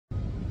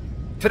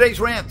Today's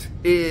rant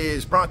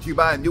is brought to you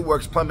by New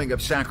Works Plumbing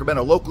of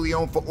Sacramento. Locally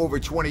owned for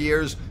over 20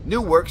 years,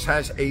 New Works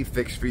has a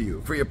fix for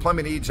you. For your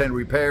plumbing needs and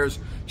repairs,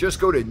 just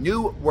go to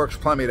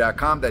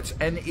newworksplumbing.com. That's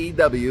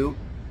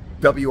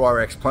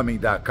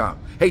NEWWRXplumbing.com.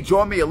 Hey,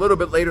 join me a little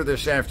bit later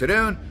this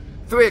afternoon,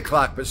 3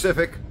 o'clock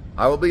Pacific.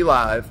 I will be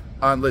live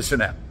on Listen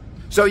App.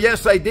 So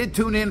yes, I did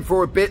tune in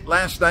for a bit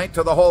last night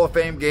to the Hall of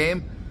Fame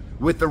game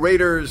with the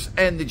Raiders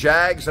and the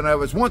Jags, and I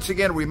was once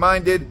again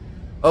reminded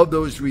of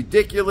those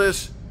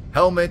ridiculous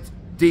helmet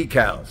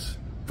decals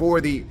for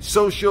the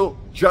social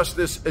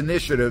justice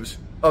initiatives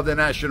of the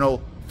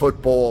National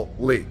Football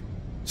League.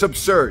 It's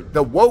absurd.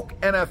 The woke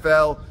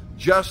NFL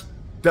just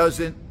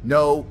doesn't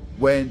know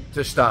when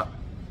to stop.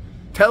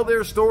 Tell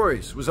their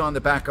stories was on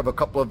the back of a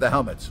couple of the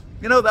helmets.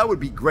 You know, that would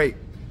be great.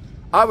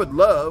 I would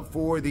love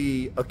for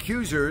the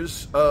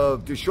accusers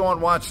of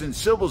Deshaun Watson's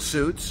civil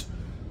suits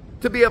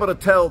to be able to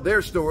tell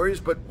their stories,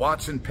 but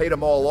Watson paid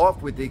them all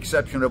off with the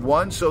exception of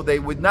one, so they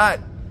would not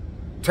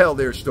tell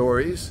their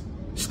stories.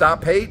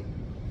 Stop hate.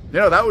 You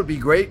know, that would be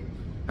great.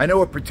 I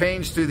know it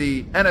pertains to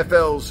the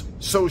NFL's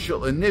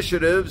social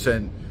initiatives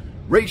and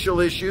racial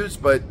issues,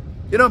 but,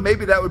 you know,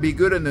 maybe that would be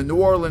good in the New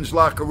Orleans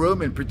locker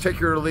room, and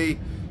particularly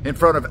in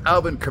front of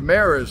Alvin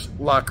Kamara's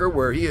locker,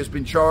 where he has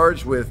been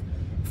charged with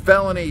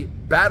felony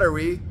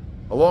battery,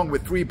 along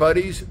with 3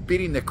 buddies,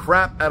 beating the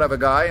crap out of a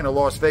guy in a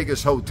Las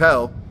Vegas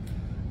hotel.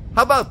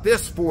 How about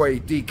this for a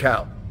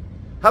decal?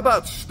 How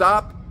about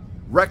stop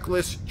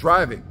reckless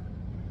driving?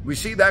 We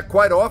see that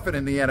quite often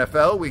in the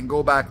NFL. We can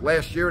go back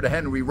last year to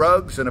Henry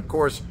Ruggs and, of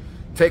course,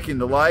 taking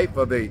the life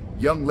of a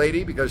young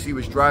lady because he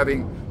was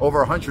driving over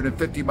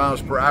 150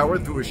 miles per hour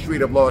through a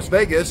street of Las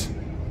Vegas.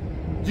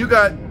 You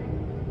got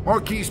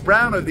Marquise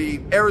Brown of the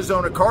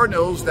Arizona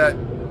Cardinals that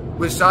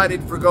was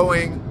cited for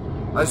going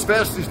as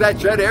fast as that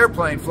jet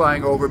airplane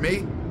flying over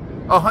me,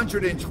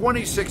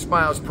 126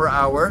 miles per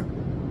hour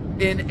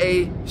in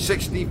a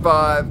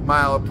 65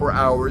 mile per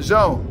hour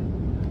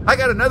zone. I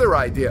got another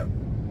idea.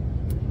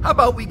 How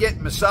about we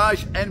get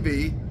Massage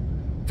Envy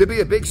to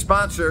be a big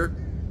sponsor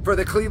for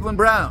the Cleveland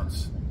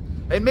Browns?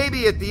 And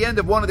maybe at the end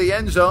of one of the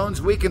end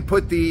zones, we can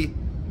put the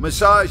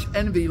Massage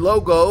Envy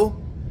logo,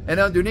 and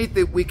underneath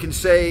it, we can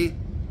say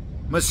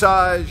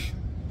massage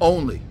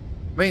only.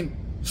 I mean,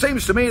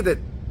 seems to me that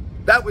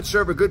that would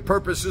serve a good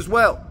purpose as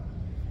well.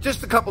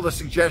 Just a couple of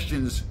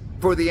suggestions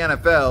for the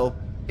NFL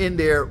in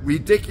their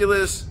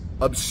ridiculous,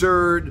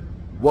 absurd,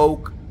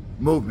 woke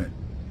movement.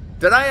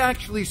 Did I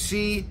actually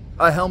see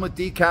a helmet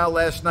decal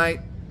last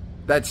night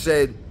that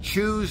said,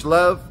 "Choose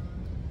love"?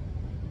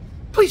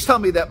 Please tell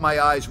me that my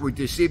eyes were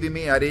deceiving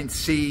me. I didn't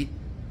see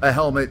a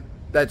helmet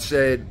that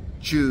said,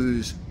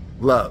 "Choose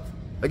love."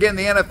 Again,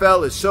 the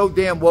NFL is so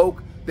damn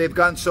woke. They've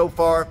gone so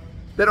far,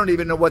 they don't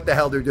even know what the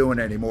hell they're doing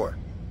anymore.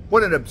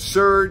 What an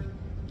absurd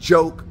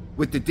joke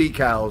with the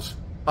decals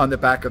on the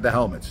back of the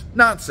helmets.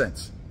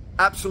 Nonsense.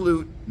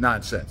 Absolute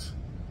nonsense.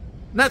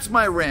 And that's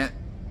my rant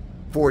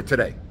for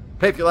today.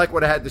 Hey, if you like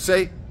what I had to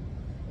say,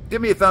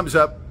 give me a thumbs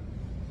up,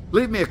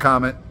 leave me a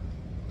comment,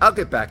 I'll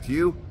get back to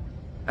you.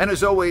 And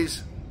as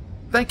always,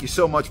 thank you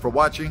so much for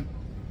watching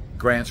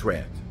Grant's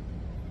Rant.